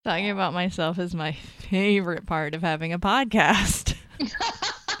Talking about myself is my favorite part of having a podcast.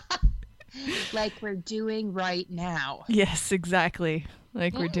 Like we're doing right now. Yes, exactly.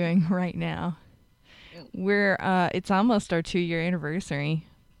 Like we're doing right now. It's almost our 2-year anniversary.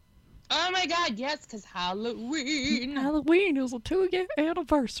 Oh my God, yes, because Halloween. Halloween is a 2-year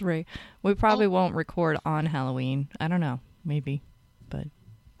anniversary. We probably won't record on Halloween. I don't know. Maybe. But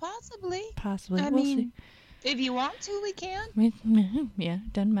Possibly. possibly. I We'll mean, if you want to, we can. see. Yeah,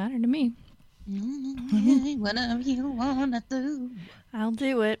 doesn't matter to me. Whatever you want to do. I'll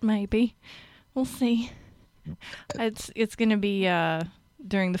do it, maybe. We'll see. It's going to be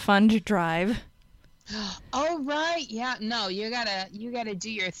during the fund drive. Oh right, yeah. No, you gotta do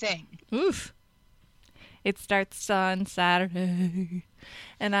your thing. Oof. It starts on Saturday.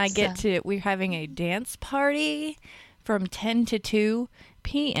 And we're having a dance party from 10 to 2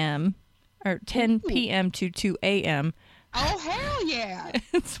 p.m. or 10 p.m. to 2 a.m. Oh hell yeah.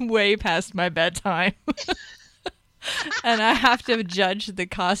 It's way past my bedtime. And I have to judge the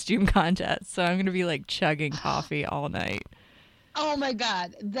costume contest. So I'm going to be like chugging coffee all night. Oh my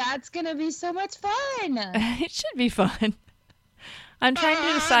God, that's gonna be so much fun. It should be fun. I'm trying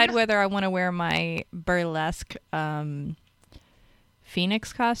to decide whether I want to wear my burlesque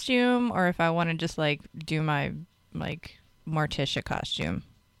Phoenix costume or if I want to just like do my like Morticia costume.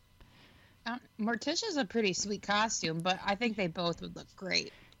 Morticia's a pretty sweet costume, but I think they both would look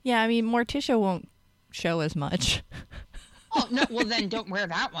great. Yeah, I mean Morticia won't show as much. Oh no, well then don't wear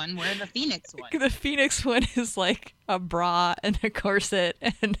that one. Wear the Phoenix one. The Phoenix one is like a bra and a corset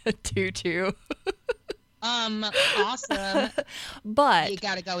and a tutu. Awesome. But you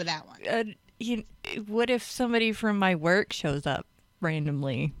gotta go with that one. What if somebody from my work shows up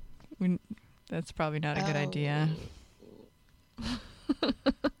randomly? That's probably not a good idea.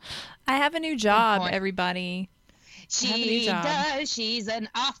 I have a new job, everybody. She does. She's an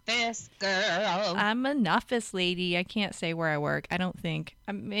office girl. I'm an office lady. I can't say where I work. I don't think.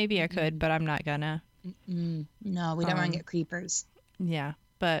 Maybe I could, but I'm not gonna. No, we don't want to get creepers. Yeah,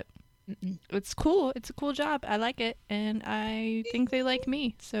 but it's cool. It's a cool job. I like it, and I think they like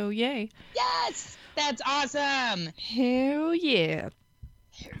me. So yay! Yes, that's awesome. Hell yeah!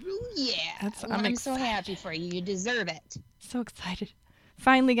 Hell yeah! I'm so happy for you. You deserve it. So excited.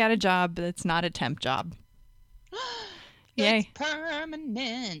 Finally got a job that's not a temp job. Yay. It's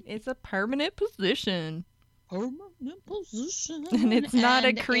permanent. It's a permanent position. Permanent position. And it's not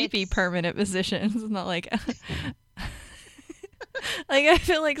a creepy permanent position. It's not like... like, I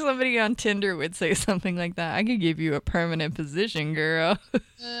feel like somebody on Tinder would say something like that. I could give you a permanent position, girl.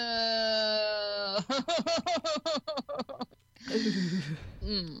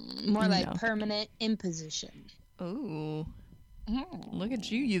 More like permanent imposition. Ooh. Look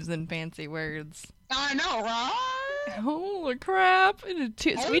at you using fancy words. I know, right? Holy crap.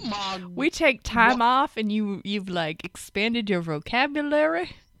 We take time off and you've like expanded your vocabulary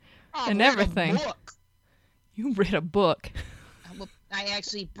and everything. You read a book. I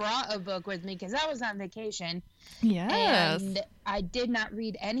actually brought a book with me because I was on vacation. Yes. And I did not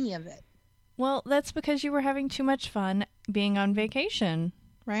read any of it. Well, that's because you were having too much fun being on vacation.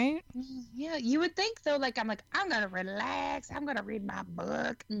 Right? Yeah, you would think though, I'm gonna relax, I'm gonna read my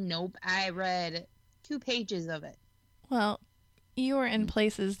book. Nope, I read 2 pages of it. Well, you were in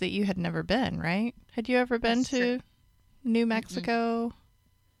places that you had never been, right? Had you ever been to New Mexico?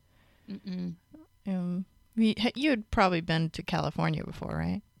 You had probably been to California before,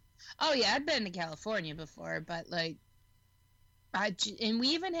 right? Oh yeah, I'd been to California before, but and we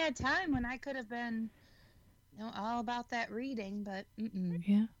even had time when I could have been all about that reading, but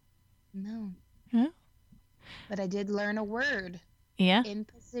yeah, no. Yeah. But I did learn a word. Yeah.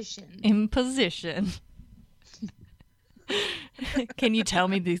 Imposition. Imposition. Can you tell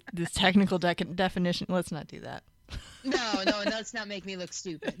me this technical definition? Let's not do that. No, let's not make me look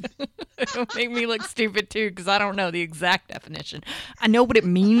stupid. Don't make me look stupid too, because I don't know the exact definition. I know what it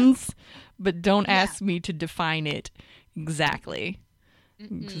means, but don't ask me to define it exactly,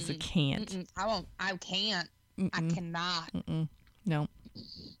 because I can't. I won't. I can't. I cannot. No.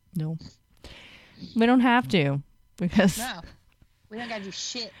 We don't have to, because we don't gotta do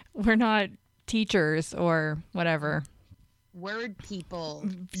shit. We're not teachers or whatever. Word people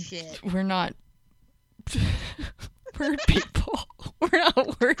shit. We're not word people. We're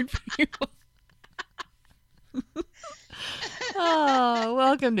not word people. Oh,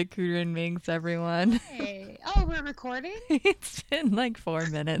 welcome to Cooter and Minx, everyone. Hey. Oh, we're recording? It's been like 4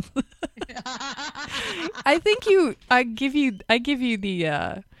 minutes. I give you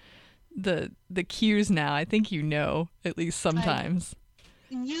the cues now. I think you know, at least sometimes.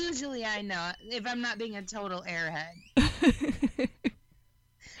 Usually I know, if I'm not being a total airhead.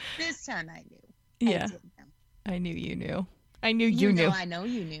 last time I knew. Yeah. I did know. I knew you knew. I knew you knew. I know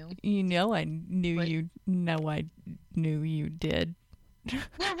you knew. You know I knew What? you know I knew you did. We're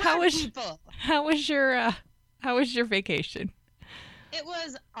How rock was people. how was your vacation? It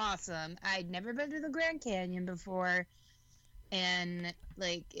was awesome. I'd never been to the Grand Canyon before, and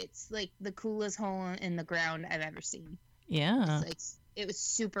like it's like the coolest hole in the ground I've ever seen. Yeah. It's like it was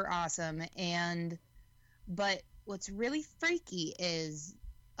super awesome, but what's really freaky is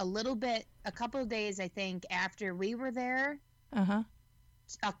a couple of days I think after we were there, Uh-huh.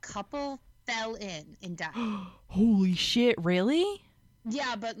 a couple fell in and died. Holy shit, really?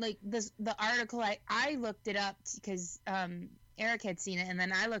 Yeah, but like the article I looked it up because Eric had seen it, and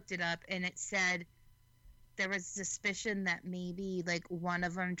then I looked it up, and it said there was suspicion that maybe like one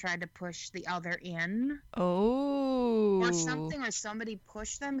of them tried to push the other in Oh. or something, or somebody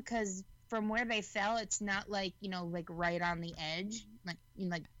pushed them, because from where they fell, it's not like, like right on the edge,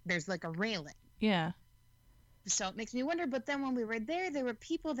 like there's like a railing. Yeah. So it makes me wonder. But then when we were there were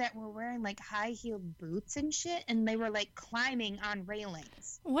people that were wearing like high-heeled boots and shit, and they were like climbing on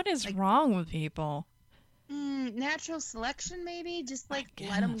railings. What is Like- wrong with people? Natural selection, maybe. Just like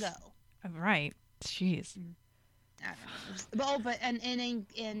let them go. guess. Right. Jeez. I don't know. But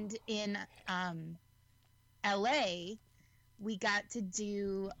in LA, we got to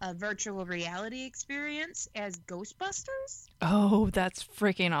do a virtual reality experience as Ghostbusters. Oh, that's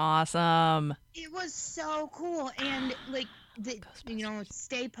freaking awesome. It was so cool, and like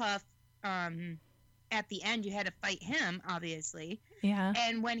Stay Puft. At the end, you had to fight him, obviously. Yeah.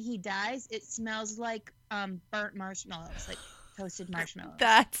 And when he dies, it smells like burnt marshmallows, like toasted marshmallows.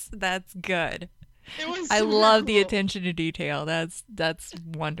 That's good. It was I super love the cool. attention to detail. That's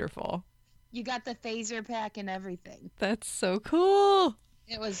wonderful. You got the phaser pack and everything. That's so cool.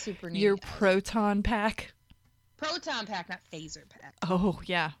 It was super neat. Your proton pack. proton pack, not phaser pack. Oh,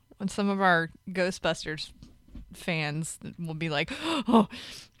 yeah. When some of our Ghostbusters fans will be like, oh,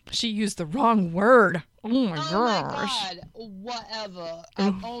 she used the wrong word. Oh my Oh gosh. my god, whatever.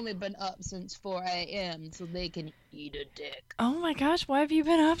 I've only been up since 4 a.m. so they can eat a dick. Oh my gosh, why have you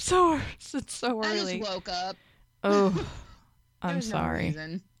been up since so I early? just woke up. Oh, I'm There's no sorry.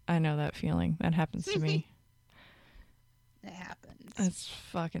 reason. I know that feeling. That happens to me. It happens. That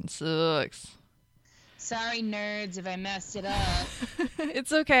fucking sucks. Sorry, nerds, if I messed it up.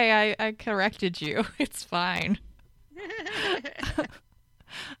 It's okay. I corrected you. It's fine.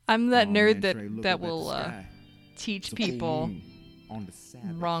 I'm that nerd that will teach people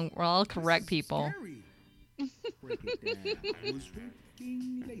wrong. Well, I'll correct people.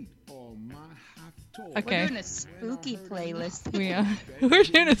 Okay. We're doing a spooky playlist. We're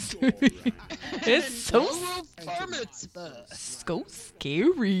doing a spooky. It's so Mitzvah. so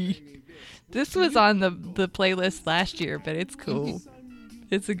scary. This was on the playlist last year, but it's cool.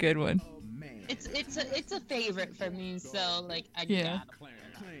 It's a good one. It's a favorite for me, so like I Yeah. gotta play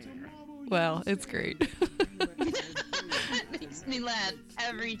it. Well, it's great. It makes me laugh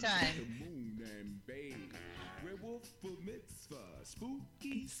every time.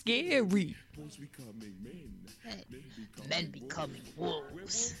 Scary. Men becoming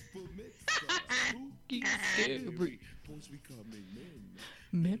wolves. Scary.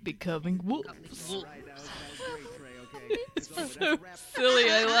 Men becoming wolves. It's so silly.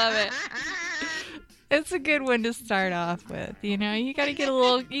 I love it. It's a good one to start off with. You know, you gotta get a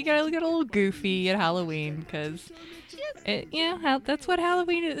little goofy at Halloween because that's what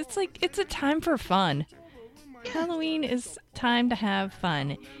Halloween is. It's a time for fun. Halloween is time to have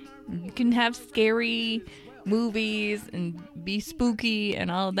fun. You can have scary movies and be spooky and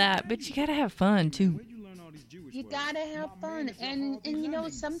all that, but you gotta have fun too. You gotta have fun, and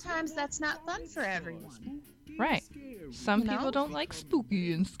sometimes that's not fun for everyone. Right. Some You know? people don't like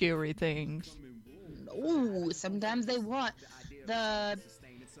spooky and scary things. Oh, sometimes they want the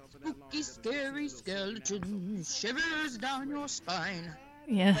spooky, scary skeleton shivers down your spine.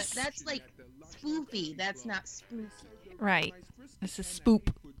 But Yes. that's like spoopy. That's not spooky. Right. This is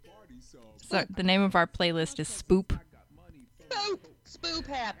Spoop. So the name of our playlist is Spoop. Spoop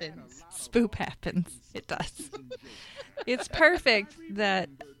happens. Spoop happens. It does. It's perfect that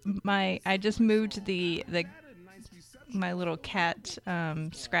I just moved my little cat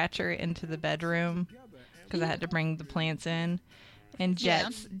Scratcher into the bedroom because I had to bring the plants in. And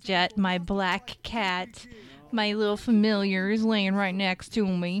Jet, my black cat, my little familiar, is laying right next to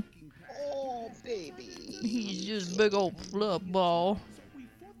me. Oh, baby. He's just a big old fluff ball.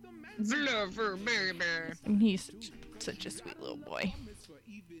 Fluffer baby. And he's such a sweet little boy.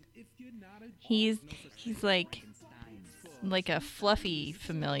 He's like a fluffy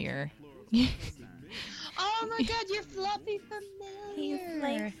familiar. Oh my god, you're fluffy He's familiar.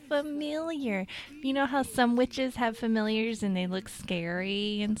 like familiar. You know how some witches have familiars and they look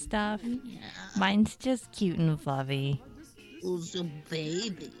scary and stuff? Yeah. Mine's just cute and fluffy. Also,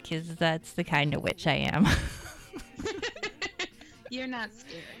 baby. Because that's the kind of witch I am. You're not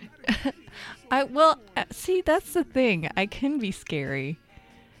scary. See, that's the thing. I can be scary.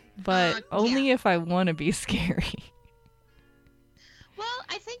 But only if I want to be scary. Well,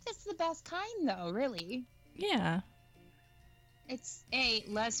 I think that's the best kind, though, really. Yeah. It's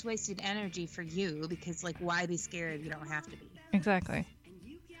less wasted energy for you because, like, why be scared if you don't have to be? Exactly.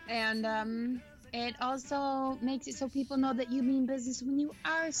 And it also makes it so people know that you mean business when you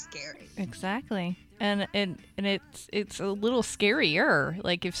are scary. Exactly. And it's a little scarier.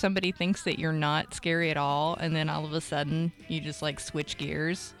 Like if somebody thinks that you're not scary at all, and then all of a sudden you just like switch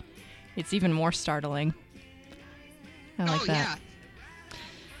gears, it's even more startling. I like that. Yeah.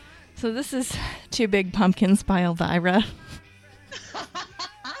 So this is Two Big Pumpkins by Elvira.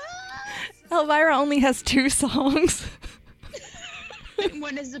 Elvira only has 2 songs.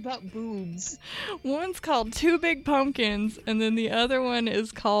 One is about boobs. One's called Two Big Pumpkins, and then the other one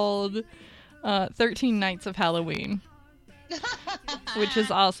is called 13 Nights of Halloween, which is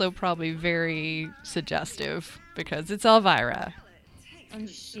also probably very suggestive because it's Elvira. And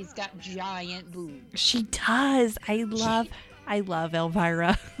she's got giant boobs. She does. I love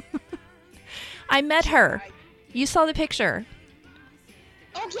Elvira. I met her. You saw the picture.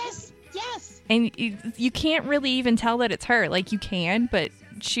 Oh, yes, yes. And you can't really even tell that it's her. Like, you can, but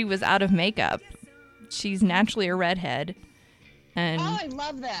she was out of makeup. She's naturally a redhead. And Oh, I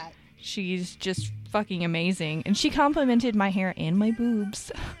love that. she's just fucking amazing. And she complimented my hair and my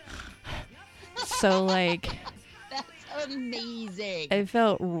boobs. So, like, That's amazing. I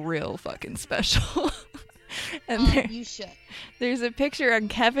felt real fucking special. And You should. there's a picture, and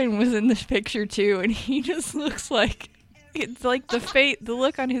Kevin was in this picture too, and he just looks like, it's like the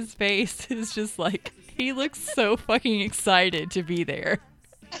look on his face is just like, he looks so fucking excited to be there.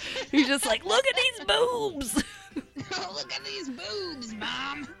 He's just like, look at these boobs. Look at these boobs,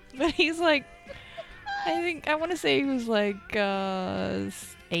 Mom. But he's like, I want to say he was like 8,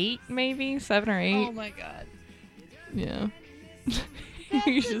 maybe 7 or 8. Oh my god. Yeah. That's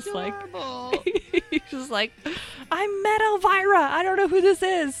He's just adorable. like, he's just like, I met Elvira. I don't know who this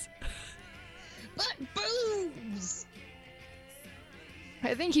is. But boobs.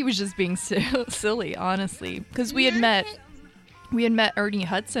 I think he was just being silly, honestly, because we had met Ernie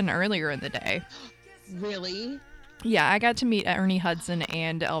Hudson earlier in the day. Really? Yeah, I got to meet Ernie Hudson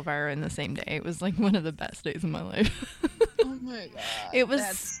and Elvira in the same day. It was like one of the best days of my life. Oh my god. It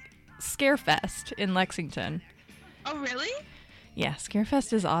was Scarefest in Lexington. Oh really? Yeah,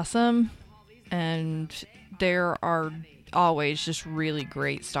 Scarefest is awesome, and there are always just really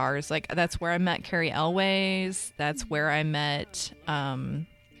great stars. Like, that's where I met Carrie Elways. That's where I met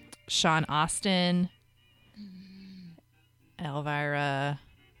Sean Austin, Elvira,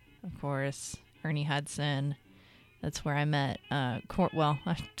 of course, Ernie Hudson. That's where I met, I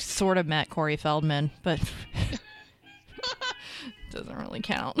sort of met Corey Feldman, but doesn't really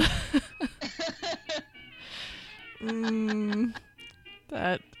count.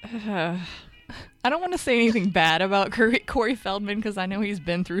 I don't want to say anything bad about Corey Feldman because I know he's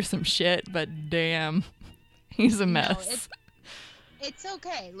been through some shit, but damn, he's a mess. No, it's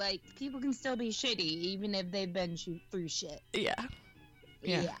okay. Like, people can still be shitty even if they've been through shit. Yeah,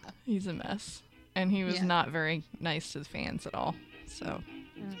 he's a mess. And he was not very nice to the fans at all. So,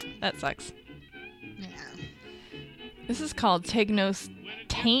 that sucks. Yeah. This is called Tain't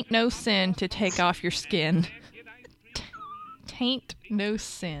No Sin to Take Off Your Skin. Tain't No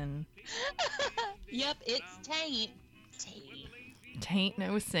Sin. Yep, it's taint. Tain't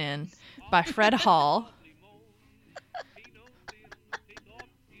No Sin by Fred Hall.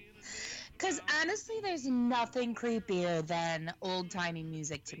 Because honestly, there's nothing creepier than old-timey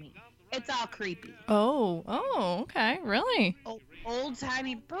music to me. It's all creepy. Oh, okay, really?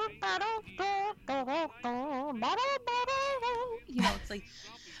 Old-timey. You know, it's like,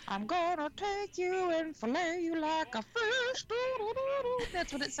 I'm gonna take you and fillet you like a fish.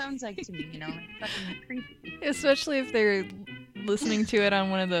 That's what it sounds like to me, you know? It's fucking creepy. Especially if they're listening to it on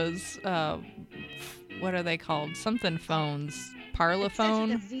one of those, what are they called? Something phones.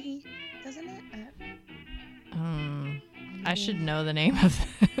 Parlophone? It's like a V, doesn't it? I should know the name of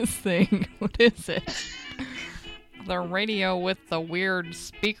this thing. What is it? The radio with the weird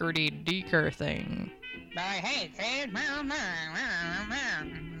speaker-deeker thing.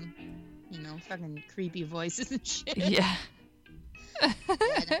 You know, fucking creepy voices and shit. Yeah. I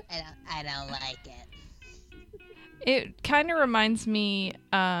don't like it. It kind of reminds me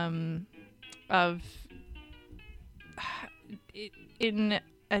of in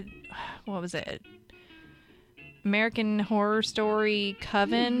a, what was it? American Horror Story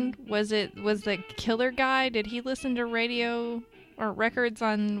Coven? Was the killer guy? Did he listen to radio or records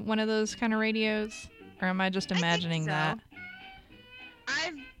on one of those kind of radios? Or am I just imagining I think so.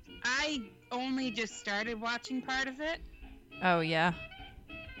 that? I only just started watching part of it. Oh yeah.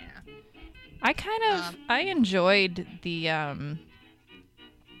 Yeah. I enjoyed the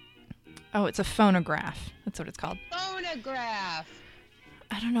oh, it's a phonograph. That's what it's called. Phonograph.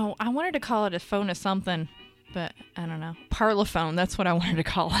 I don't know. I wanted to call it a phone of something, but I don't know. Parlophone. That's what I wanted to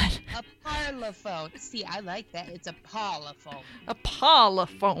call it. A parlophone. See, I like that. It's a parlophone. A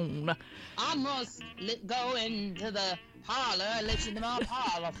parlophone. I must go into the parlor and listen to my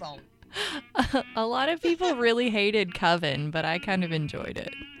parlophone. A lot of people really hated Coven, but I kind of enjoyed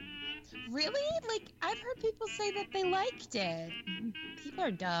it. Really? Like, I've heard people say that they liked it. People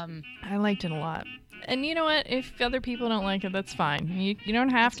are dumb. I liked it a lot. And you know what? If other people don't like it, that's fine. You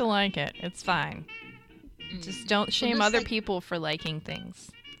don't have to like it. It's fine. Just don't shame other people for liking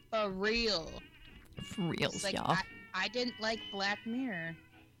things. For real. For reals, like, y'all. I didn't like Black Mirror.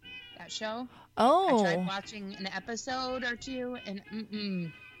 That show. Oh. I tried watching an episode or two,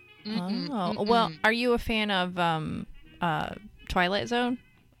 and Well, are you a fan of Twilight Zone?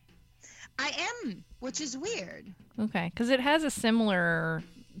 I am, which is weird. Okay, because it has a similar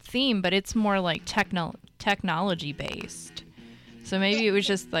theme, but it's more like technology based. So maybe it was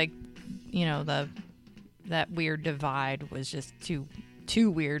just like, you know, that weird divide was just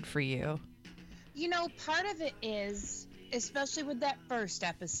too weird for you. You know, part of it is, especially with that first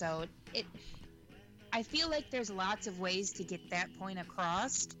episode, I feel like there's lots of ways to get that point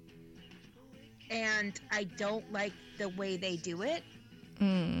across, and I don't like the way they do it.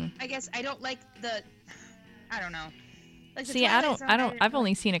 I guess I don't like I don't know. Like See, I've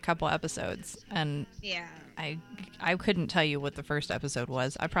only seen a couple episodes, and yeah, I couldn't tell you what the first episode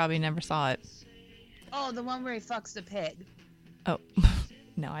was. I probably never saw it. Oh, the one where he fucks the pig. Oh,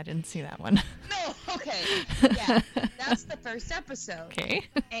 no, I didn't see that one. No, okay, yeah, that's the first episode. Okay.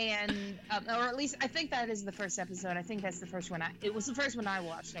 And or at least I think that is the first episode. I think that's the first one. It was the first one I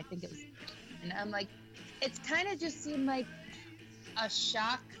watched. I think it was, and I'm like, it's kind of just seemed like a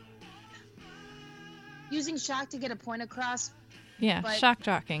shock, using shock to get a point across. Yeah, shock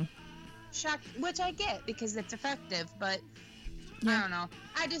jocking. Shock, which I get because it's effective, but yeah. I don't know.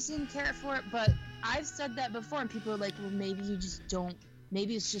 I just didn't care for it, but I've said that before, and people are like, well, maybe you just don't.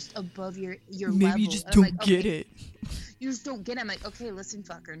 Maybe it's just above your level. Maybe you just don't get it. You just don't get it. I'm like, okay, listen,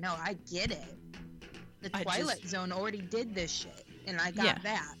 fucker. No, I get it. The Twilight Zone already did this shit, and I got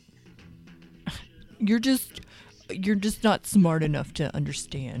that. You're just not smart enough to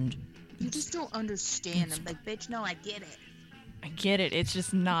understand. You just don't understand. I'm like, bitch, no, I get it. I get it. It's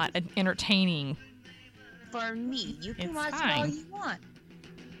just not entertaining. For me. You can watch fine. it all you want.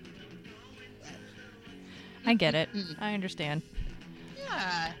 I get it. I understand.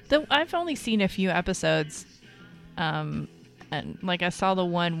 Yeah. Though I've only seen a few episodes. And like I saw the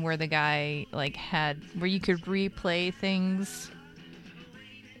one where the guy where you could replay things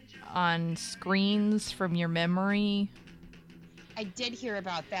on screens from your memory. I did hear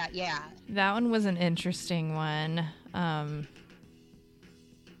about that, yeah. That one was an interesting one. I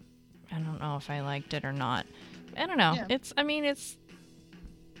don't know if I liked it or not. I don't know. Yeah. It's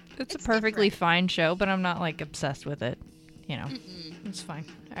a perfectly fine show, but I'm not like obsessed with it. You know, it's fine.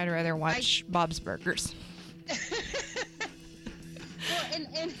 I'd rather watch Bob's Burgers. Well,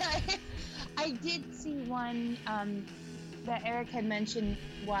 and I did see one that Eric had mentioned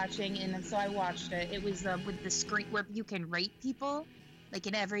watching, and so I watched it. It was with the screen where you can rate people, like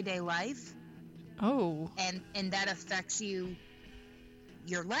in everyday life. Oh. And that affects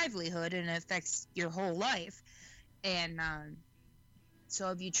your livelihood, and it affects your whole life. And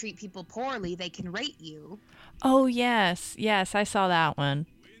so if you treat people poorly, they can rate you. Oh, yes. Yes, I saw that one.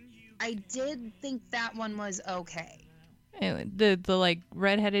 I did think that one was okay. The like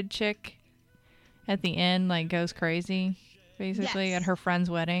redheaded chick at the end like goes crazy basically at her friend's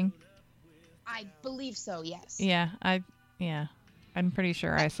wedding. I believe so, yes. Yeah, I'm pretty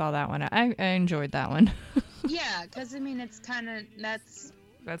sure I saw that one. I enjoyed that one. Yeah, because I mean it's kind of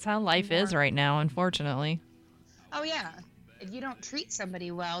that's how life is right now, unfortunately. Oh yeah. If you don't treat somebody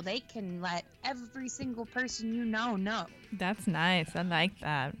well, they can let every single person you know. That's nice. I like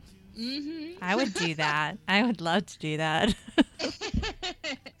that. Mm-hmm. I would do that. I would love to do that.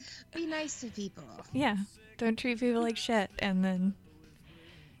 Be nice to people. Yeah. Don't treat people like shit, and then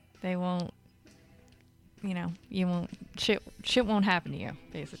they won't, you won't, shit won't happen to you,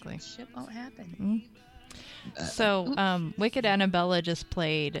 basically. Shit won't happen. Mm-hmm. So, Wicked Annabella just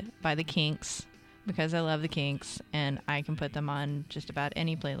played by the Kinks. because I love the Kinks, and I can put them on just about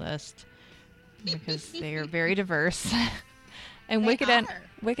any playlist because they are very diverse. And They are.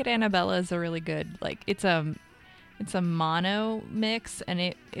 Wicked Annabella is a really good, like, it's a mono mix, and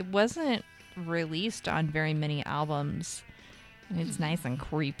it wasn't released on very many albums. And it's nice and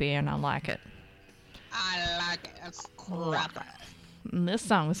creepy, and I like it. I like it. It's crap. And this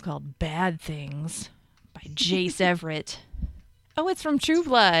song is called Bad Things by Jace Everett. Oh, it's from True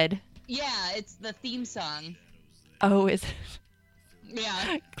Blood. Yeah, it's the theme song. Oh, is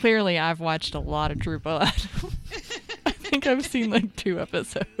Yeah. Clearly, I've watched a lot of True Blood. I think I've seen like 2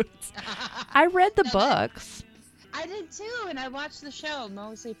 episodes. I read the books. I did too, and I watched the show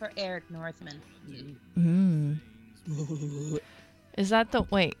mostly for Eric Northman. Is that the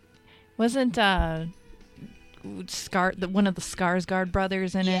wait? Wasn't Scar one of the Skarsgård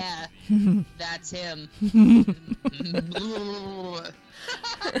brothers in it? Yeah, that's him.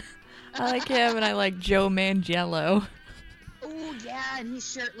 I like him, and I like Joe Manganiello. Oh yeah, and he's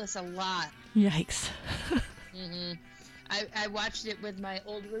shirtless a lot. Yikes! I watched it with my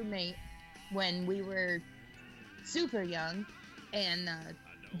old roommate when we were super young, and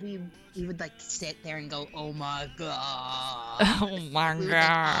we would like sit there and go, "Oh my god! Oh my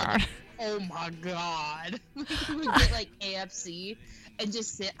god! Oh my god!" We would get like AFC and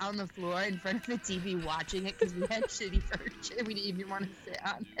just sit on the floor in front of the TV watching it because we had shitty furniture. We didn't even want to sit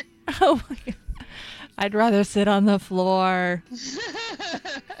on it. Oh my god! I'd rather sit on the floor.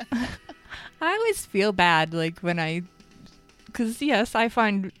 I always feel bad, like because yes, I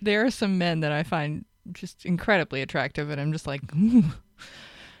find there are some men that I find just incredibly attractive, and I'm just like, ooh.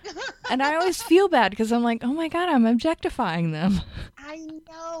 And I always feel bad because I'm like, oh my god, I'm objectifying them. I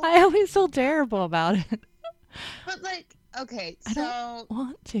know. I always feel terrible about it. But like, okay, I so don't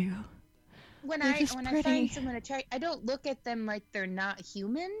want to. when They're I just pretty. find someone attractive, I don't look at them like they're not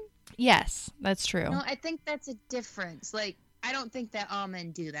human. Yes, that's true. No, I think that's a difference. Like, I don't think that all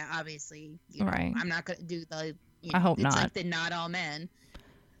men do that. Obviously, you know, Right. I'm not gonna do the. I hope it's not. like the not all men.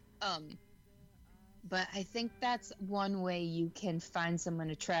 But I think that's one way you can find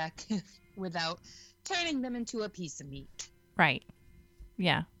someone attractive without turning them into a piece of meat. Right.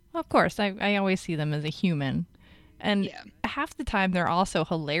 Yeah. Of course, I always see them as a human. And Yeah. half the time they're also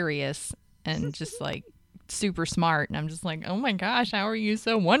hilarious and just like super smart. And I'm just like, oh my gosh, how are you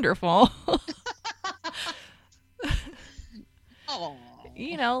so wonderful? Oh.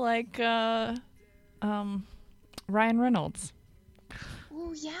 You know, like Ryan Reynolds.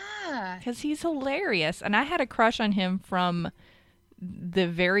 Oh yeah. Because he's hilarious. And I had a crush on him from the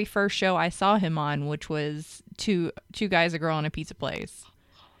very first show I saw him on, which was Two Guys, a Girl, and a Pizza Place.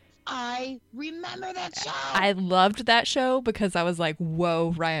 I remember that show. I loved that show because I was like,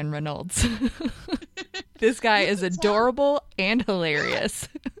 whoa, Ryan Reynolds. This guy is adorable and hilarious.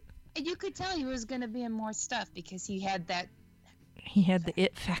 And you could tell he was going to be in more stuff because he had that. He had the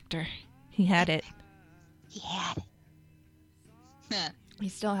it factor. He had it. He had it. He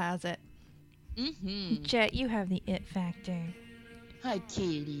still has it. Mm-hmm. Jet, you have the it factor. Hi,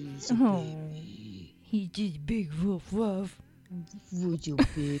 kitties. Oh. He did big woof woof. Would you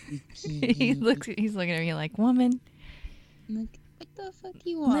baby kitty? He's looking at me like, woman, Like, what the fuck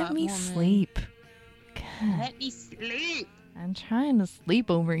you want? let me woman? sleep. God, Let me sleep. I'm trying to sleep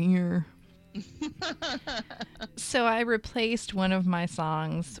over here. So I replaced one of my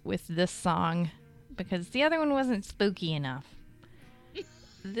songs with this song because the other one wasn't spooky enough.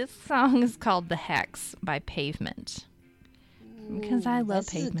 This song is called The Hex by Pavement. Because I love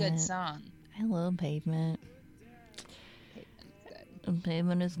this is a Pavement. good song. I love Pavement. Pavement's good. And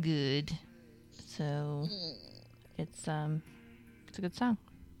Pavement is good. So it's a good song.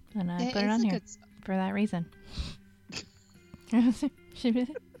 And I put it is on a here good song. for that reason. Is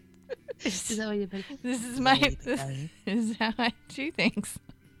that what you put? This is how I do things.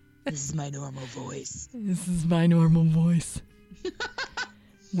 This is my normal voice. This is my normal voice.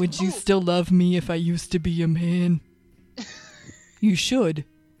 Would you still love me if I used to be a man? You should,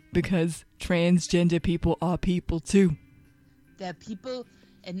 because transgender people are people too. They're people,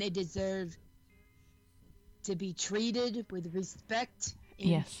 and they deserve to be treated with respect and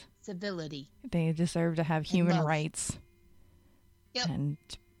Yes. civility. They deserve to have human love. rights. Yep. And,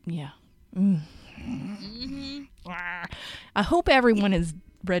 yeah. Mm-hmm. I hope everyone is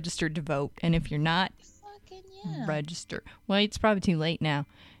registered to vote. And if you're not, Fucking yeah. register. Well, it's probably too late now.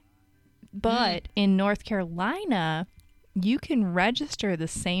 But in North Carolina, you can register the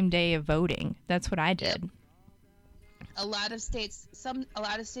same day of voting. That's what I did. A lot of states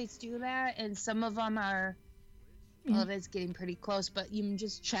do that, and some of them are. Yeah. Well, it's getting pretty close, but you can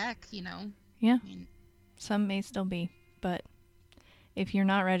just check. You know. Yeah. I mean, Some may still be, but if you're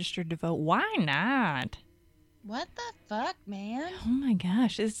not registered to vote. Why not? What the fuck, man? Oh my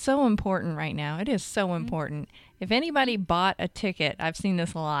gosh, it's so important right now. It is so important. If anybody bought a ticket, I've seen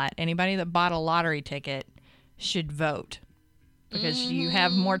this a lot. Anybody that bought a lottery ticket should vote because you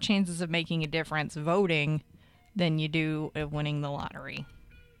have more chances of making a difference voting than you do of winning the lottery.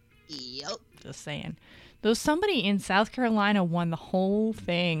 Yep. Just saying. Though somebody in South Carolina won the whole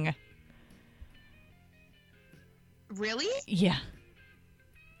thing. Really? Yeah.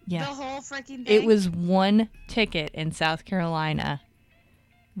 Yeah. The whole freaking thing? It was one ticket in South Carolina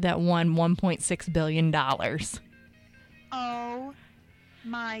that won $1.6 billion. Oh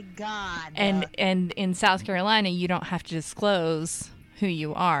my God. And in South Carolina, you don't have to disclose who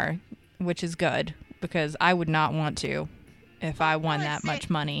you are, which is good because I would not want to if I won that much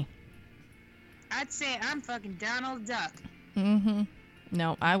money. I'd say I'm fucking Donald Duck. Mm-hmm.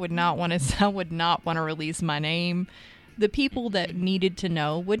 No, I would not want to. I would not want to release my name. The people that needed to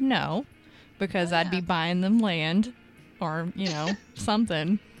know would know because I'd be buying them land or,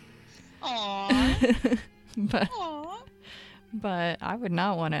 something. Aww. But I would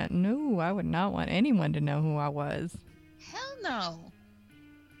not want to. No, I would not want anyone to know who I was. Hell no.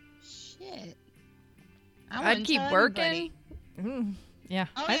 Shit. I'd keep working. Yeah,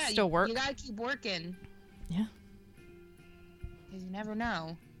 I'd still work. You gotta keep working. Yeah. Because you never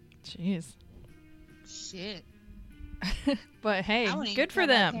know. Jeez. Shit. But hey, good for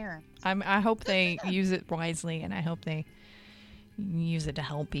them. I hope they use it wisely, and I hope they use it to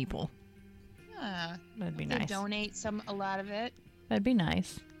help people. Yeah. That'd be nice. Donate a lot of it. That'd be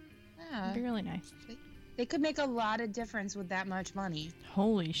nice. Yeah. That'd be really nice. They could make a lot of difference with that much money.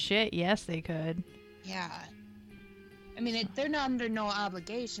 Holy shit! Yes, they could. Yeah. I mean, they're not under no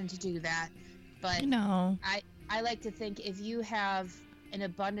obligation to do that, but I like to think if you have an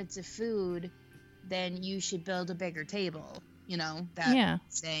abundance of food, then you should build a bigger table. That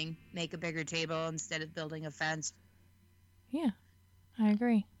saying, make a bigger table instead of building a fence. Yeah, I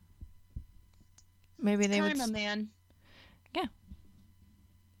agree. Maybe they would. Karma, man. Yeah.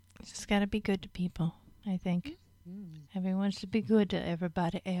 Just gotta be good to people, I think. Everyone should be good to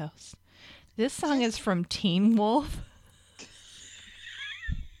everybody else. This song is from Teen Wolf.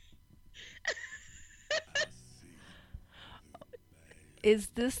 Is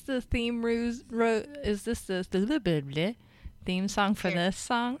this the theme is this the theme song for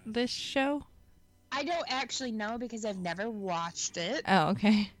this show? I don't actually know because I've never watched it. Oh,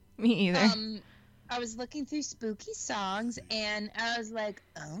 okay. Me either. I was looking through spooky songs and I was like,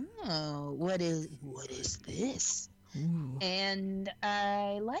 oh, what is this? Ooh. And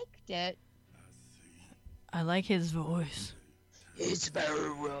I liked it. I like his voice. It's very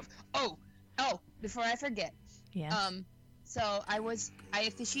rough. Oh, before I forget. Yeah. So I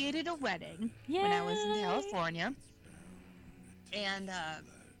officiated a wedding when I was in California. And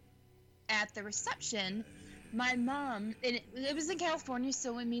at the reception, my mom, and it was in California,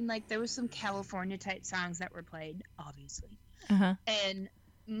 so I mean, like, there was some California type songs that were played, obviously. Uh-huh. And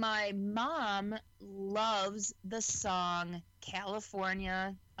my mom loves the song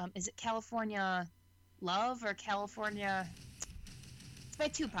California. Is it California Love or California? It's by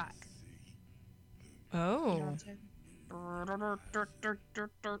Tupac. Oh.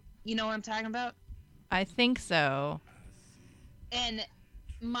 You know what I'm talking about? I think so. And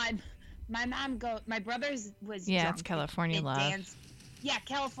my mom my brother's was yeah, drunk. It's California Love. Yeah,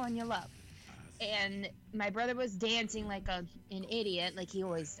 California Love. And my brother was dancing like an idiot, like he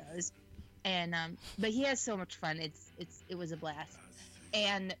always does. And but he has so much fun. It was a blast.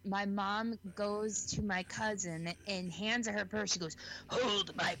 And my mom goes to my cousin and hands her purse. She goes,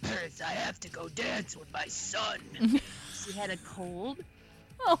 "Hold my purse. I have to go dance with my son." She had a cold.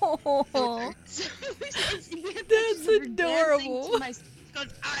 Oh, that's adorable. She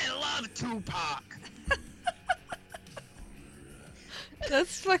goes, "I love Tupac."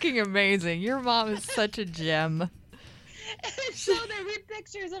 That's fucking amazing. Your mom is such a gem. And so there were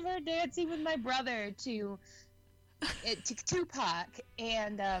pictures of her dancing with my brother to Tupac,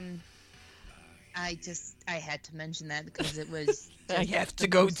 and I had to mention that because it was. I have to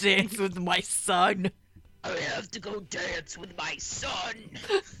go dance with my son. I have to go dance with my son.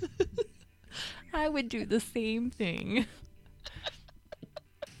 I would do the same thing.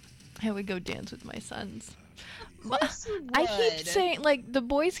 I would go dance with my sons. Of course you would. I keep saying, like, the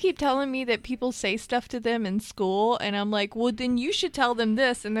boys keep telling me that people say stuff to them in school, and I'm like, well, then you should tell them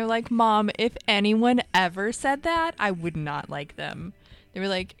this. And they're like, Mom, if anyone ever said that, I would not like them. They were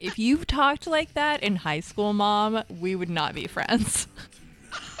like, if you talked like that in high school, Mom, we would not be friends.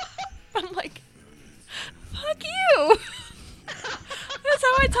 I'm like, fuck you. That's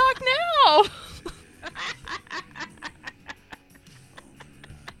how I talk now.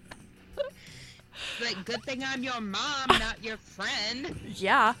 guessing I'm your mom, not your friend.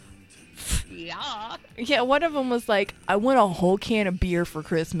 Yeah. Yeah. Yeah, one of them was like, I want a whole can of beer for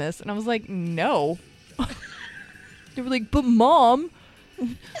Christmas. And I was like, no. They were like, but Mom,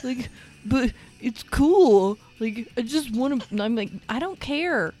 like, but it's cool. Like, I just want to. I'm like, I don't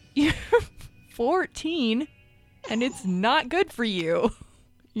care. You're 14, and it's not good for you.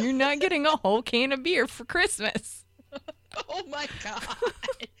 You're not getting a whole can of beer for Christmas. Oh my God.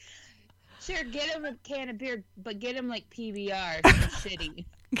 Sure, get him a can of beer, but get him like PBR, so shitty.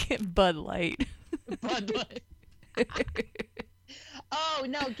 Get Bud Light. Bud Light. Oh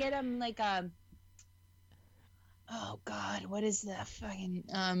no, get him like oh God, what is the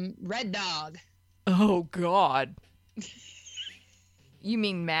fucking Red Dog? Oh God. You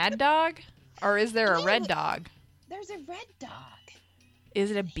mean Mad Dog? Or is there a Red Dog? There's a Red Dog.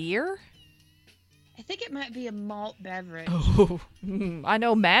 Is it a beer? I think it might be a malt beverage. Oh, I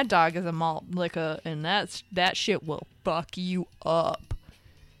know Mad Dog is a malt liquor, and that shit will fuck you up.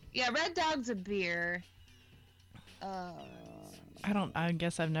 Yeah, Red Dog's a beer. I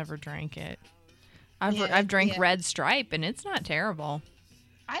guess I've never drank it. I've drank Red Stripe, and it's not terrible.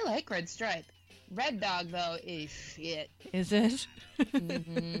 I like Red Stripe. Red Dog, though, is shit. Is it?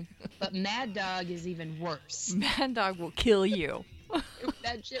 Mm-hmm. But Mad Dog is even worse. Mad Dog will kill you.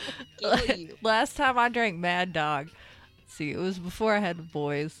 That shit will kill you. Last time I drank Mad Dog, see, it was before I had the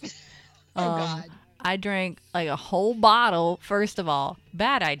boys. Oh, God. I drank like a whole bottle. First of all,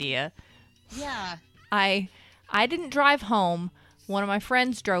 bad idea. Yeah. I didn't drive home. One of my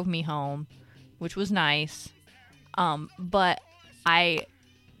friends drove me home, which was nice. But I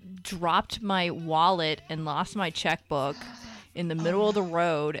dropped my wallet and lost my checkbook in the middle of the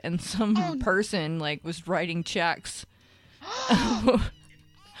road, and some person like was writing checks.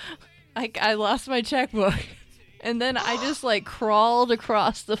 I lost my checkbook, and then I just like crawled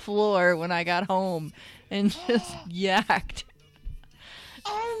across the floor when I got home and just yacked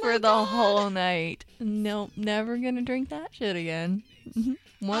for the whole night. Nope, never gonna drink that shit again.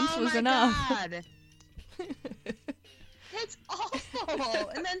 Once was enough. God. That's awful.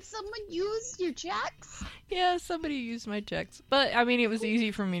 And then someone used your checks? Yeah, somebody used my checks. But, I mean, it was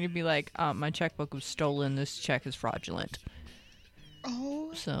easy for me to be like, my checkbook was stolen. This check is fraudulent.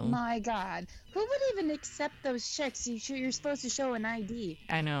 Oh, my God. Who would even accept those checks? You're supposed to show an ID.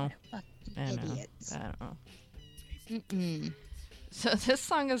 I know. Fucking idiots. I don't know. Mm-mm. So this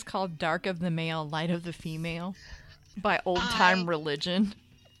song is called Dark of the Male, Light of the Female by Old Time Religion.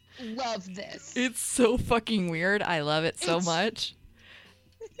 Love this. It's so fucking weird. I love it so much.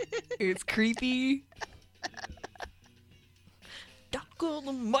 It's creepy. Dark of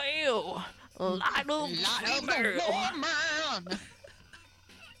the male, light of the female.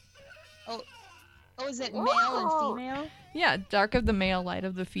 Oh, is it male and female? Yeah, dark of the male, light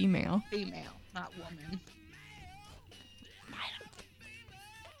of the female. Female, not woman.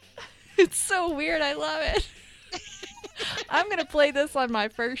 It's so weird. I love it. I'm going to play this on my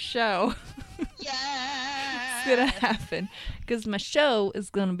first show. Yeah. It's going to happen. Because my show is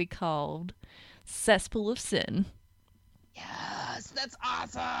going to be called Cesspool of Sin. Yes, that's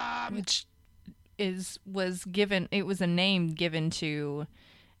awesome. Which was a name given to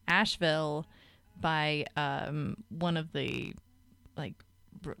Asheville by one of the, like,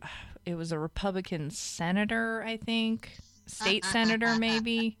 it was a Republican senator, I think. State senator,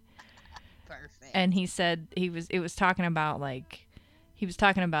 maybe. Perfect. And he said it was talking about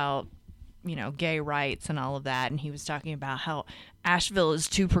gay rights and all of that, and he was talking about how Asheville is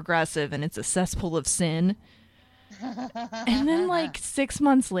too progressive and it's a cesspool of sin. And then like 6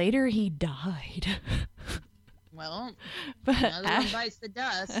 months later he died. Well, but another one bites the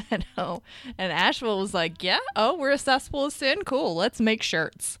dust. I know. And Asheville was like, yeah, we're a cesspool of sin, cool, let's make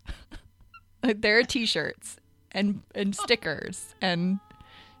shirts. Like, there are t-shirts and stickers and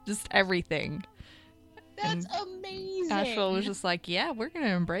just everything. That's amazing. Asheville was just like, yeah, we're going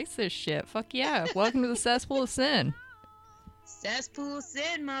to embrace this shit. Fuck yeah. Welcome to the Cesspool of Sin. Cesspool of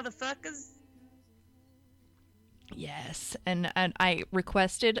Sin, motherfuckers. Yes. And I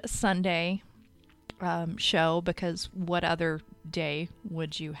requested a Sunday show because what other day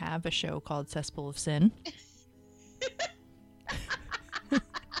would you have a show called Cesspool of Sin?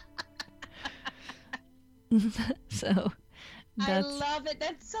 So... I love it.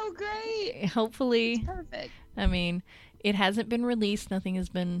 That's so great. Hopefully. It's perfect. I mean, it hasn't been released. Nothing has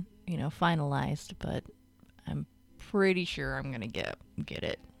been, finalized, but I'm pretty sure I'm going to get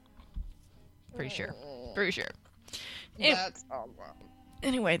it. Pretty sure. That's awesome.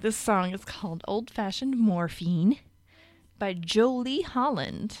 Anyway, this song is called Old Fashioned Morphine by Jolie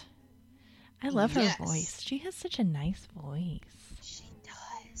Holland. I love her voice. She has such a nice voice. She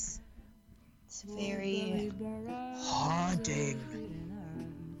does. It's very haunting.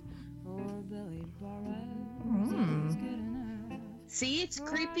 See, it's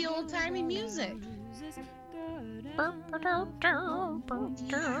creepy old-timey music.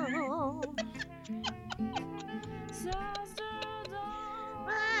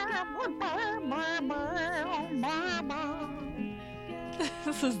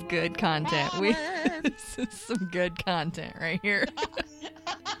 This is good content. This is some good content right here.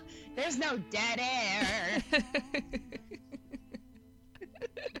 There's no dead air.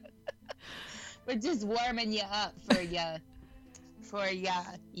 We're just warming you up for your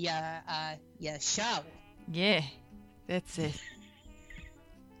show. Yeah, that's it.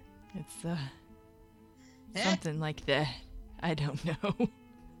 It's something like that. I don't know.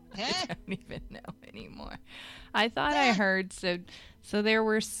 I don't even know anymore. I thought I heard so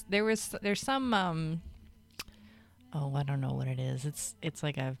there's some oh, I don't know what it is. It's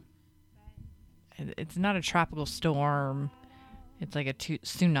like it's not a tropical storm. It's like a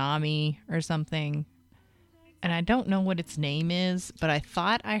tsunami or something. And I don't know what its name is, but I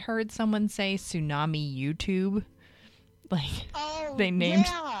thought I heard someone say tsunami YouTube. Like they named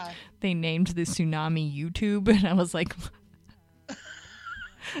the tsunami YouTube, and I was like,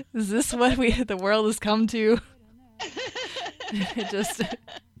 is this what the world has come to? I'm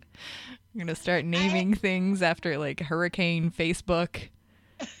gonna start naming things after like Hurricane Facebook,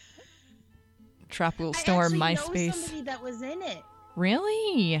 Tropical Storm MySpace. Know somebody that was in it.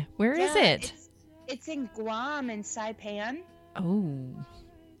 Really? Where is it? It's in Guam and Saipan. Oh,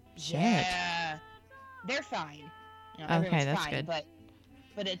 shit. Yeah, they're fine. Okay, that's fine, good.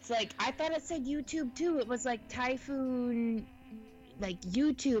 But it's like I thought it said YouTube too. It was like Typhoon, like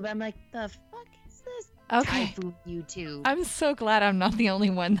YouTube. I'm like, the fuck is this? Okay. Typhoon YouTube. I'm so glad I'm not the only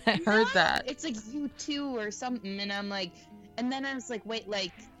one that heard that. It's like U2 or something, and I'm like, and then I was like, wait,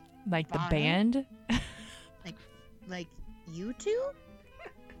 like the Bono? band? like U2?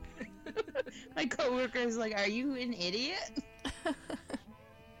 My coworker's like, are you an idiot?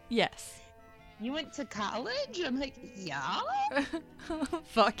 Yes. You went to college? I'm like, yeah.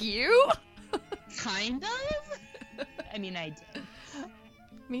 Fuck you. Kind of. I mean, I did.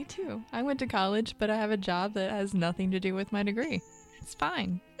 Me too. I went to college, but I have a job that has nothing to do with my degree. It's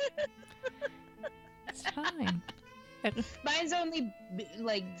fine. It's fine. Mine's only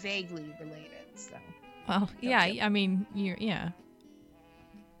like vaguely related, so. Well, yeah. I mean, yeah.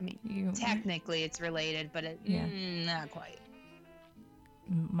 I mean, technically it's related, but not quite.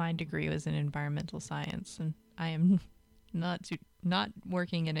 My degree was in environmental science, and I am not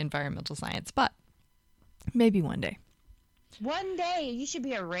working in environmental science, but maybe one day. One day you should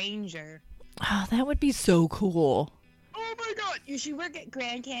be a ranger. Oh, that would be so cool. Oh my god, you should work at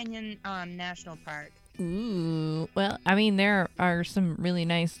Grand Canyon National Park. Ooh, well, I mean, there are some really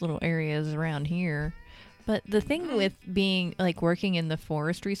nice little areas around here. But the thing with being, like, working in the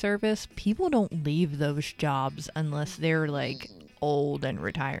forestry service, people don't leave those jobs unless they're, like, old and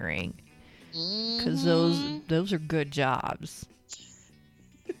retiring. Because those are good jobs.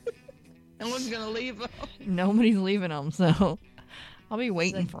 No one's going to leave them. Nobody's leaving them, so I'll be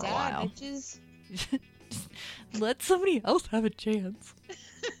waiting for a while. Bitches. Let somebody else have a chance.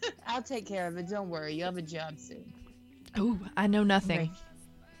 I'll take care of it. Don't worry. You'll have a job soon. Oh, I know nothing. Right.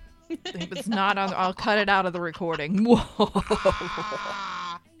 If it's not on, I'll cut it out of the recording. Whoa.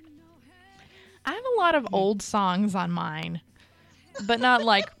 I have a lot of old songs on mine, but not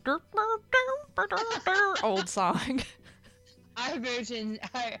like old song. Our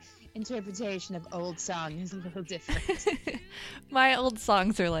interpretation of old song is a little different. My old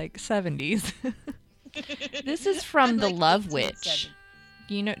songs are like 70s. This is from The Love Witch.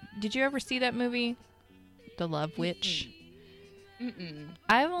 Did you ever see that movie? The Love Witch? Mm-mm.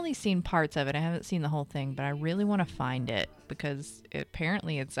 I've only seen parts of it. I haven't seen the whole thing, but I really want to find it because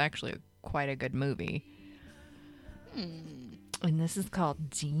apparently it's actually quite a good movie. And this is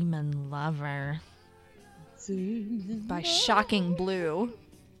called Demon Lover by Shocking Blue.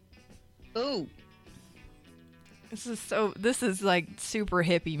 Ooh. This is like super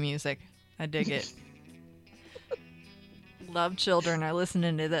hippie music. I dig it. Love children are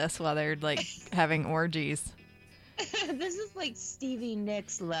listening to this while they're like having orgies. This is like Stevie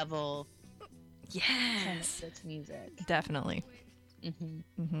Nicks level. Yes. Kind of such music. Definitely. Mm-hmm.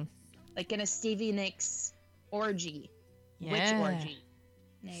 Mm-hmm. Like in a Stevie Nicks orgy. Yeah. Witch orgy.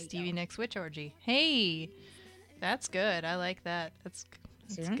 Stevie Nicks witch orgy. Hey, that's good. I like that. That's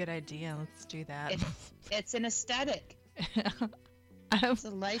a good idea. Let's do that. It's an aesthetic. It's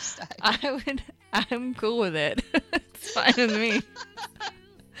a lifestyle. I'm cool with it. It's fine with me.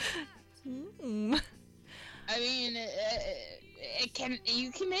 I mean, it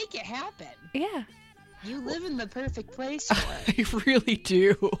You can make it happen. Yeah. You live in the perfect place for it. I really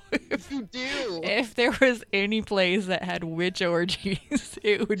do. You do. If there was any place that had witch orgies,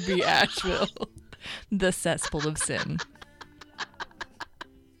 it would be Asheville, the cesspool of sin.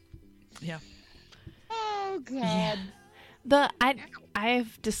 Yeah. Oh God. Yeah.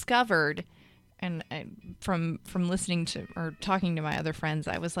 I've discovered, and from listening to or talking to my other friends,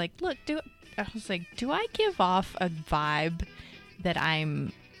 I was like, look, do I give off a vibe that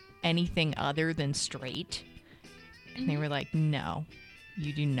I'm anything other than straight? And they were like, no,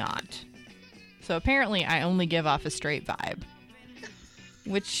 you do not. So apparently I only give off a straight vibe,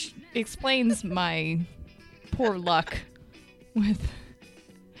 which explains my poor luck with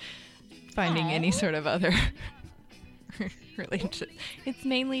finding any sort of other relationship. It's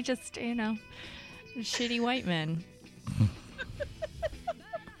mainly just, shitty white men.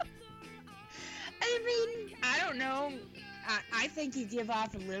 I mean, I don't know. I think you give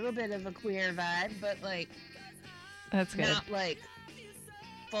off a little bit of a queer vibe, but like, That's good. not like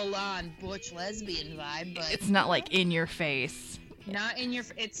full-on butch lesbian vibe. But It's not like in your face. not in your.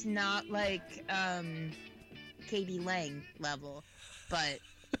 It's not like Katie Lang level, but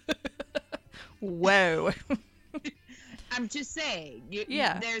Whoa. I'm just saying.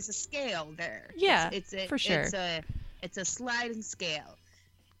 Yeah. There's a scale there. Yeah, it's for sure. It's a sliding scale,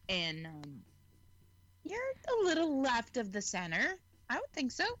 and you're a little left of the center. I would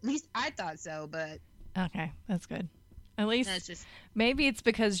think so. At least I thought so, but Okay, that's good. At least that's just. maybe it's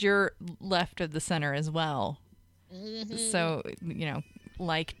because you're left of the center as well. Mhm. So,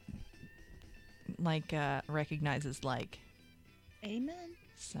 like recognizes like. Amen.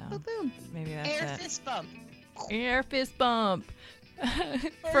 So Boom, boom. maybe that's Air it. fist bump. Air fist bump.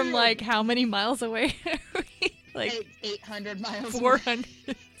 From like how many miles away are we? Like 800 miles. 400,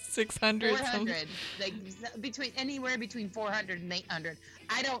 600, 400. Like anywhere between 400 and 800.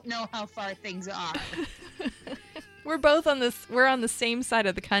 I don't know how far things are. We're on the same side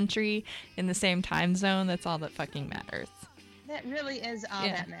of the country in the same time zone. That's all that fucking matters. That really is all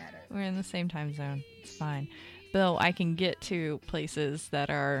Yeah. that matters. We're in the same time zone. It's fine. Though I can get to places that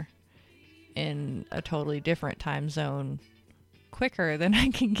are in a totally different time zone quicker than I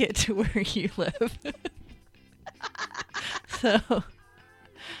can get to where you live. So,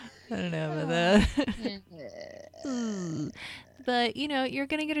 I don't know about that. But, you're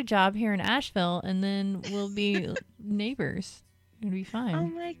going to get a job here in Asheville, and then we'll be neighbors. It'll be Oh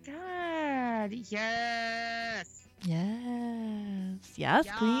fine. my God. Yes. Yes. Yes,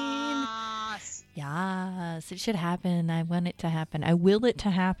 queen. Yes. Yes. It should happen. I want it to happen. I will it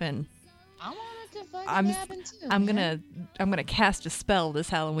to happen. I want it to fucking I'm happen too. I'm man. gonna cast a spell this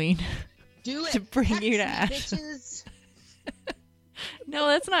Halloween. do it to bring Hex you to me, Asheville. bitches. No,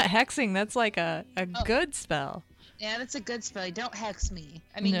 that's not hexing. That's like a Oh. good spell. Yeah, that's a good spell. Don't hex me.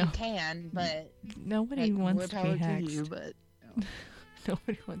 I mean, No. you can, but Nobody like, wants more to power be hexed. you, but no.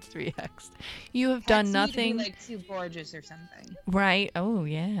 Nobody wants to be hexed. You have done Hex me to be, nothing. like too gorgeous or something. Right. Oh,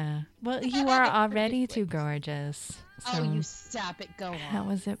 yeah. Well, you are already too gorgeous. So Oh, you stop it. Go on. how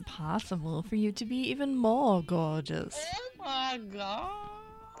is it possible for you to be even more gorgeous? Oh my God.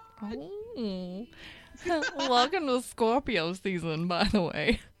 Oh. Welcome to Scorpio season, by the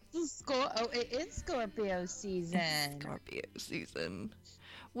way. It is Scorpio season. Scorpio season.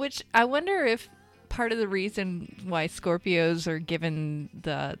 Which I wonder if part of the reason why Scorpios are given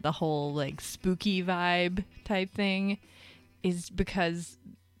the whole like spooky vibe type thing is because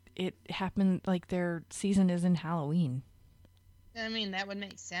it happened like their season is in Halloween. I mean, that would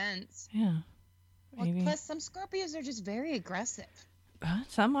make sense. Yeah. Well, Maybe. plus, some Scorpios are just very aggressive.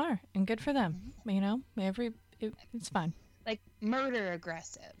 Some are, and good for them. It's fine. Like, murder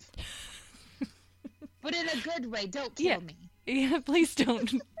aggressive. But in a good way. Don't Yeah. kill me. Yeah, please don't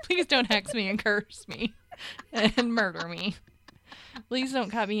hex me and curse me and murder me. Please don't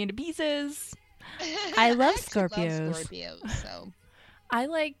cut me into pieces. I love actually Scorpios. love Scorpios, so.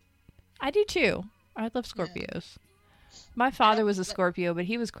 I do too. I love Scorpios. My father was a Scorpio, but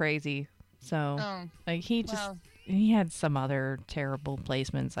he was crazy. So, Oh, like, he had some other terrible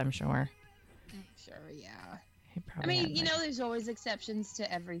placements, I'm sure. sure, yeah. He I probably mean, had, you like- know, there's always exceptions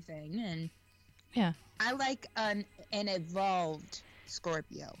to everything, and Yeah. I like an evolved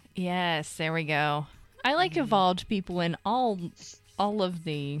Scorpio. Yes, there we go. I like evolved people in all of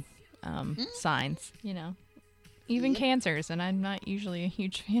the signs, even Yep. cancers, and I'm not usually a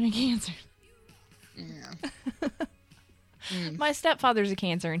huge fan of cancer. Yeah. My stepfather's a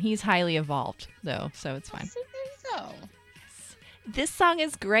Cancer, and he's highly evolved, though, so it's fine. See, there you go. This song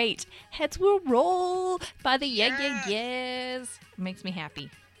is great. Heads Will Roll by the Yeah Yeah Yes. Yeahs. Makes me happy.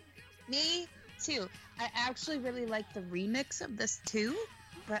 Me too. I actually really like the remix of this too,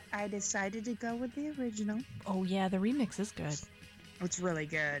 but I decided to go with the original. Oh yeah, the remix is good. It's really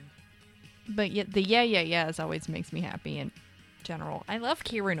good. But yet the yeah yeah yeahs always makes me happy in general. I love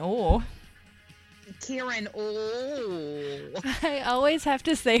Kieran O. Kieran O. I always have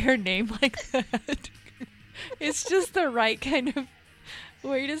to say her name like that. It's just the right kind of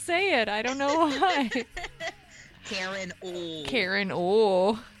way to say it. I don't know why. Karen O. Karen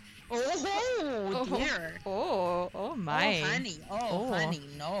O. Oh dear. Oh my. Oh honey. Oh honey,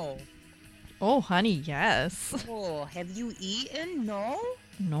 no. Oh honey, yes. Oh, have you eaten? No?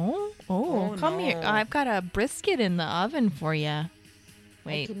 No? Oh, come no. here. I've got a brisket in the oven for you. I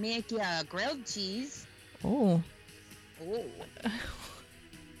Wait. can make you a grilled cheese. Oh. Oh.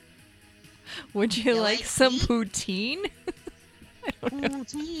 Would you You like like some meat? poutine?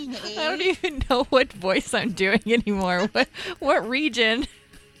 Poutine, eh? I don't even know what voice I'm doing anymore. What region?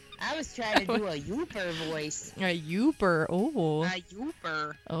 I was trying to do a Youper voice. A Youper. Oh. A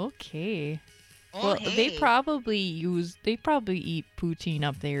Youper. Okay. Oh, Well, hey. they probably eat poutine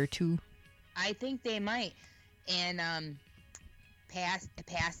up there too. I think they might. And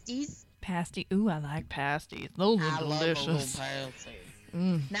pasties. Pasty. Ooh, I like pasties. Those I are love a little delicious. pasty.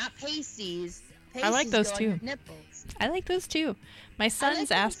 Not pasties. I like Pasties those go on too. your nipples. I like those too. My son's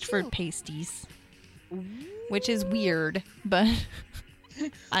those asked for too. pasties, which is weird, but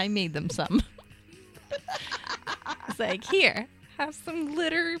I made them some. It's like, here, have some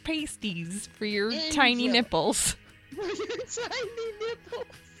glitter pasties for your tiny Enjoy. nipples. Your tiny nipples.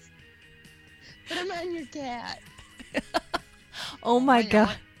 Put them on your cat. Oh my I know god.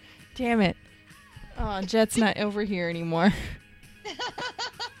 it. Damn it. Oh, Jet's not over here anymore.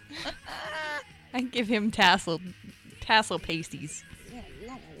 I give him tassel pasties.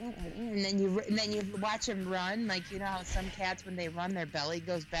 And then you watch them run, like you know how some cats when they run their belly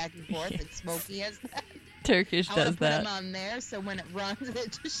goes back and forth. Like Smokey has that. Turkish I want does to put them that. on there so when it runs,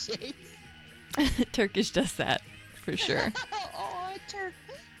 it just shakes. Turkish does that for sure. Oh,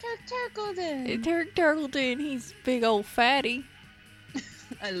 Turkleton. Turkleton, he's big old fatty.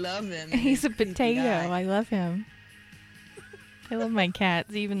 I love him. He's a Creepy potato. guy. I love him. I love my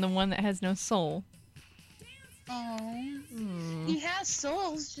cats, even the one that has no soul. Oh, Hmm. he has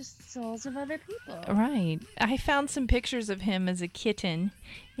souls, just souls of other people. Right. I found some pictures of him as a kitten.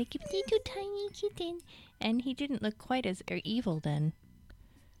 Like a little tiny kitten. And he didn't look quite as evil then.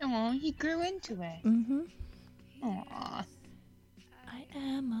 Oh, he grew into it. Mm-hmm. Aw. I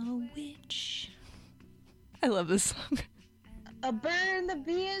am a witch. I love this song. A bird and the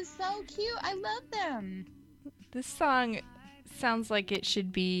bee is so cute. I love them. This song sounds like it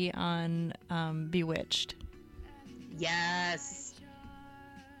should be on Bewitched. Yes.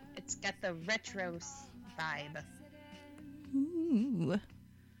 It's got the retro vibe. Ooh.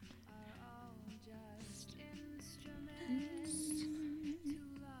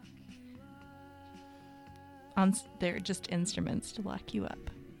 They're just instruments to lock you up.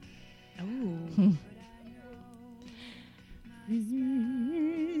 Oh.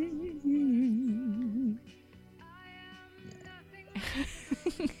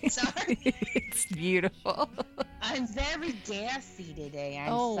 Sorry. It's beautiful. I'm very gassy today.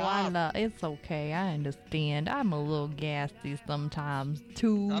 I'm Oh, I sorry. know. It's okay. I understand. I'm a little gassy sometimes,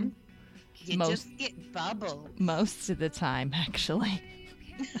 too. You Most- just get bubble. Most of the time, actually.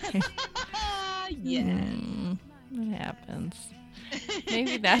 Yeah. It happens.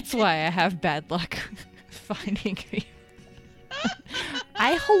 Maybe that's why I have bad luck finding you.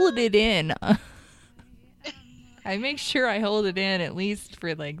 I hold it in. I make sure I hold it in at least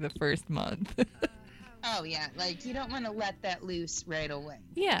for like the first month. Oh yeah, like you don't want to let that loose right away.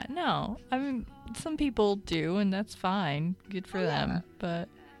 Yeah, no. I mean, some people do, and that's fine. Good for Oh, yeah. them. But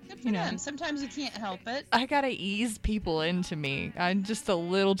Good for You know. them. Sometimes you can't help it. I gotta ease people into me. I'm just a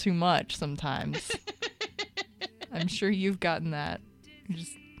little too much sometimes. I'm sure you've gotten that. You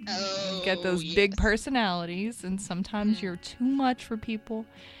just Oh, get those big yes. personalities, and sometimes you're too much for people,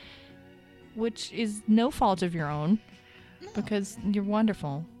 which is no fault of your own, No. because you're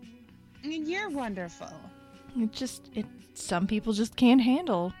wonderful. I mean, you're wonderful. Some people just can't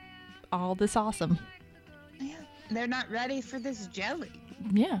handle all this awesome. Yeah. They're not ready for this jelly.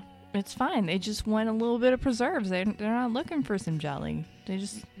 Yeah, it's fine. They just want a little bit of preserves. They're not looking for some jelly. They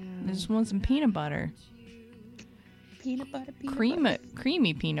just want some peanut butter. Peanut butter, butter.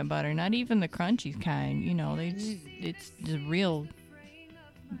 Creamy peanut butter, not even the crunchy kind. You know, it's the real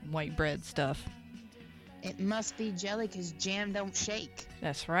white bread stuff. It must be jelly because jam don't shake.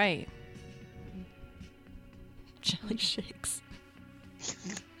 That's right. Jelly shakes.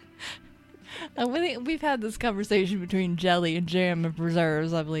 We've had this conversation between jelly and jam and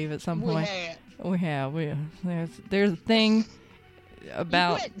preserves, I believe, at some point. There's a thing You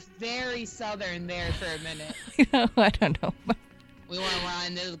about. went very southern there for a minute. I don't know. We want to run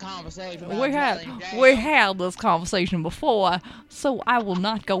into the conversation about We had this conversation before, so I will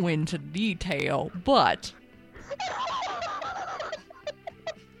not go into detail, but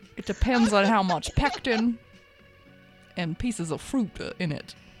it depends on how much pectin and pieces of fruit are in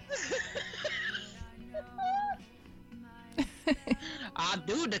it. I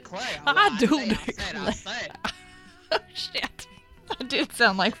do declare. I said. Oh, shit. I did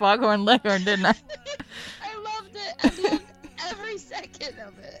sound like Foghorn Leghorn, didn't I? I loved it. I loved every second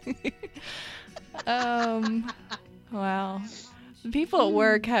of it. Well, people at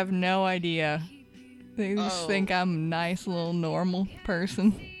work have no idea. They just think I'm a nice little normal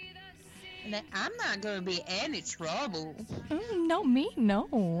person. I'm not going to be any trouble. No, me, no.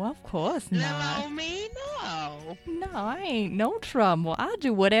 Of course not. No, me, no. No, I ain't no trouble. I'll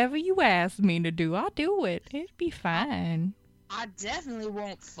do whatever you ask me to do. I'll do it. It'd be fine. I definitely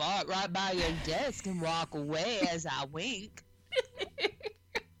won't fart right by your desk and walk away as I wink.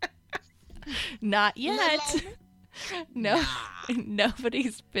 Not yet. No, Nah.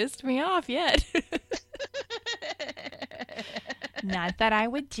 nobody's pissed me off yet. Not that I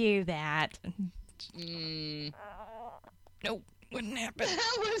would do that. Nope, wouldn't happen.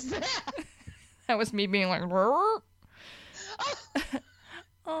 How was that? That was me being like, oh,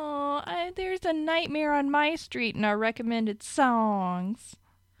 there's a Nightmare on My Street in our recommended songs.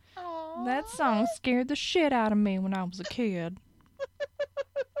 Aww. That song scared the shit out of me when I was a kid.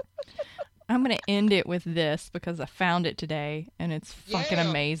 I'm going to end it with this because I found it today and it's fucking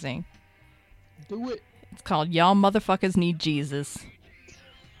amazing. Do it. It's called Y'all Motherfuckers Need Jesus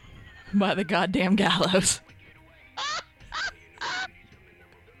by the Goddamn Gallows.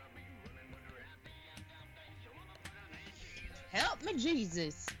 Help me,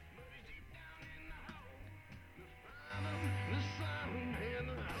 Jesus.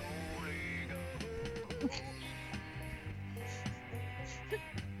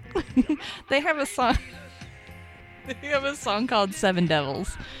 They have a song. They have a song called Seven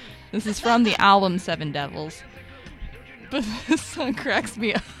Devils. This is from the album Seven Devils. But this song cracks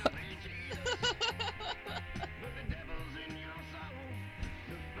me up.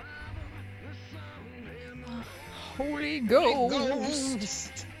 Holy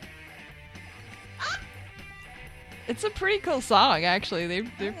Ghost. It's a pretty cool song, actually.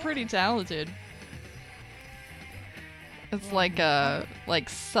 They're pretty talented. It's like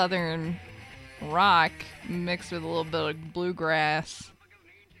southern rock mixed with a little bit of bluegrass.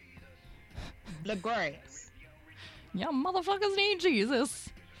 Bluegrass. Y'all motherfuckers need Jesus.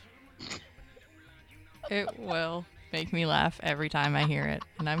 It will make me laugh every time I hear it,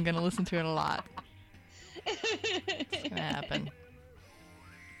 and I'm gonna listen to it a lot. It's gonna happen.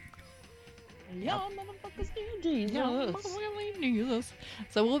 Y'all motherfuckers need Jesus. Y'all motherfuckers need Jesus.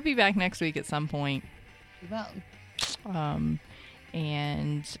 So we'll be back next week at some point. Well,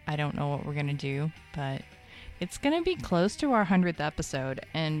 and I don't know what we're gonna do, but it's gonna be close to our 100th episode,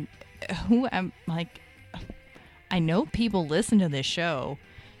 and I know people listen to this show,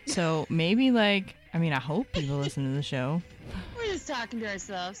 so maybe I hope people listen to the show. we're just talking to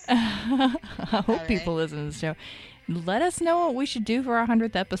ourselves. I hope All right. people listen to the show. Let us know what we should do for our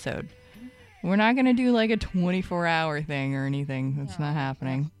 100th episode. We're not gonna do like a 24-hour thing or anything. That's not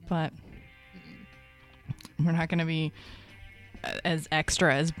happening. But we're not gonna be as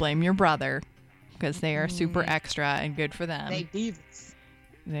extra as Blame Your Brother, because they are super extra and good for them. They divas.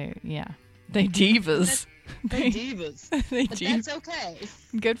 They divas. They divas. They But divas. that's okay.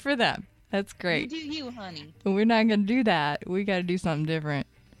 Good for them. That's You great. do you, honey. But we're not gonna do that. We gotta do something different.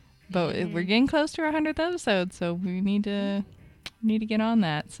 But we're getting close to our 100th episode, so we need to get on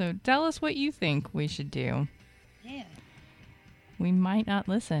that. So tell us what you think we should do. Yeah. We might not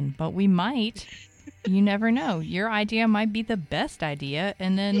listen, but we might. You never know. Your idea might be the best idea,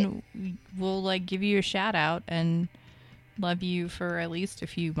 and then we'll give you a shout out and love you for at least a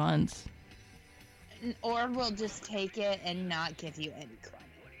few months. Or we'll just take it and not give you any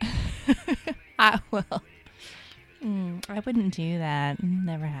credit. I will. I wouldn't do that. It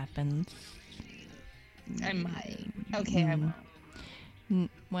never happens. I might. Okay, I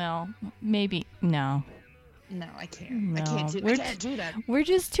won't. Well, maybe. No. No, I can't. No. I can't do that. We're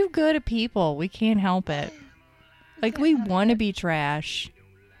just too good at people. We can't help it. We want to be trash.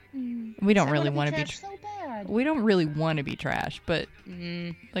 We don't really want to be so bad. We don't really want to be trash, but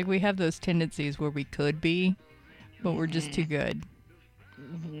we have those tendencies where we could be, but we're just too good.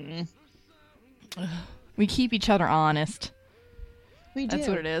 We keep each other honest. We do. That's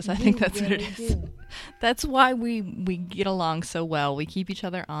what it is. I think that's what it is. That's why we get along so well. We keep each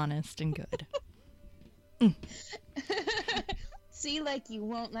other honest and good. See, like, you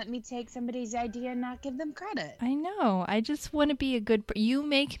won't let me take somebody's idea and not give them credit. I know. I just want to be a good... You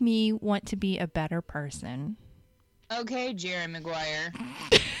make me want to be a better person. Okay, Jerry Maguire.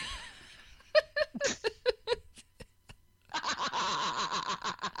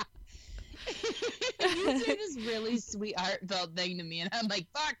 You said this really sweet, heartfelt thing to me, and I'm like,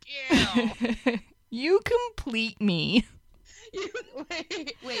 fuck you! You complete me.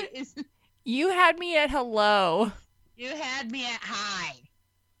 Wait, You had me at hello. You had me at hi.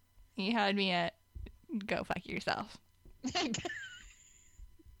 You had me at go fuck yourself.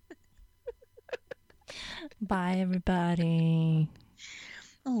 Bye, everybody.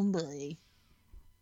 Oh, boy.